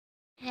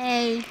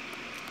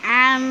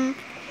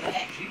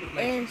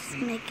is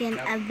making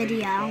a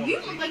video.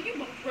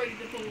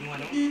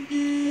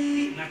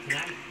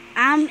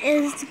 I'm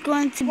is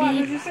going to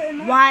be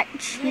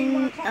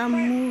watching a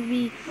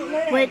movie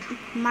with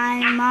my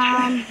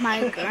mom,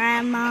 my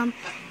grandma,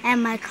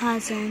 and my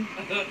cousin.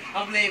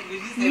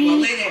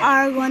 We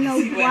are going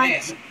to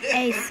watch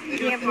a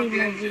scary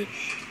movie.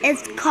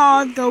 It's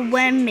called The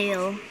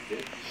Windmill.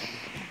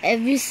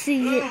 If you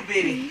see it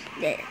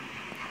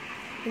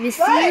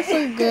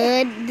for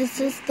good, this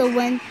is the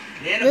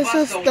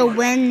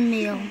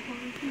windmill.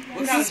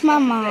 This is my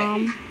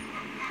mom.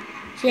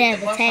 She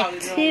has a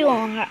tattoo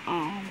on her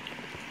arm.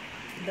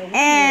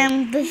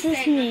 And this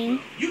is me.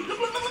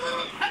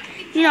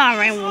 You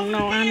already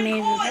know I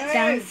made the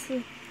dance.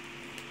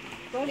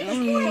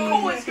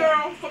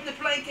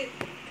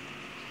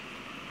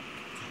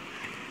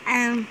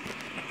 And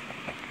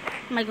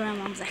my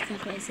grandma's acting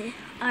crazy.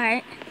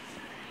 Alright.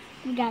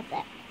 We got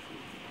that.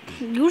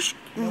 You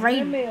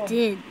straight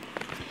did.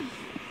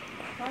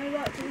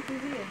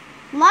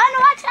 Lana,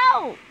 watch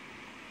out!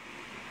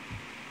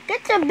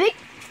 Get your big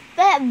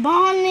fat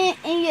bonnet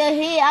and your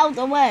hair out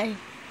the way.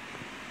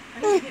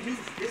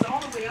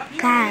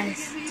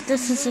 Guys,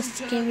 this is a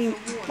scary.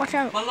 Watch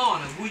out.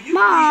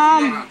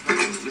 Mom!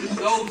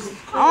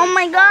 Oh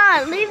my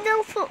god, leave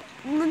the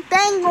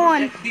thing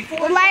on.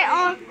 The light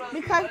on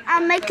because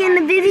I'm making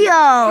the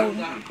video.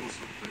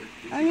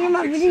 I need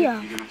my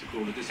video.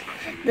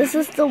 This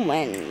is the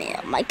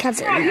windmill. My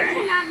cousin. You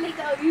cannot make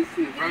a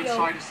YouTube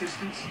video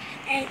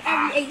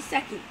every 8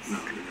 seconds.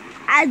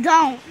 I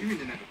don't.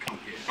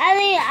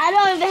 I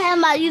don't even have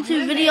my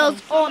YouTube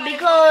videos on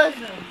because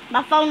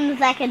my phone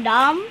is acting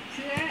dumb.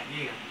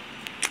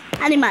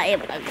 I need my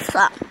earbuds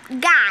up.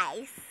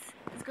 Guys,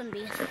 it's gonna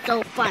be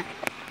so fun.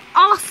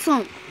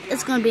 Awesome.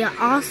 It's gonna be an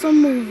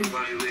awesome movie.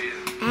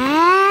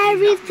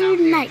 Every third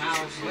night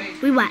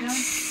we watch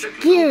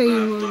scary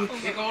movies.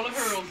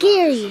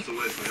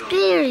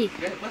 Scary.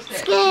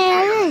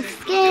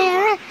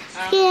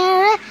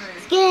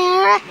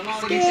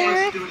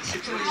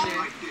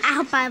 I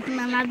hope I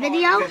found my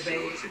video.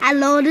 I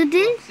loaded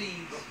it.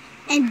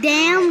 And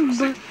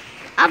down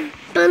up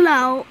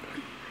below,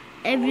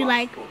 if you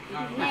like,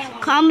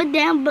 comment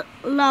down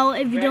below.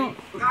 If you don't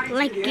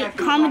like it,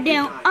 comment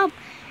down up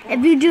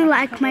if you do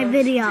like my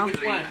video.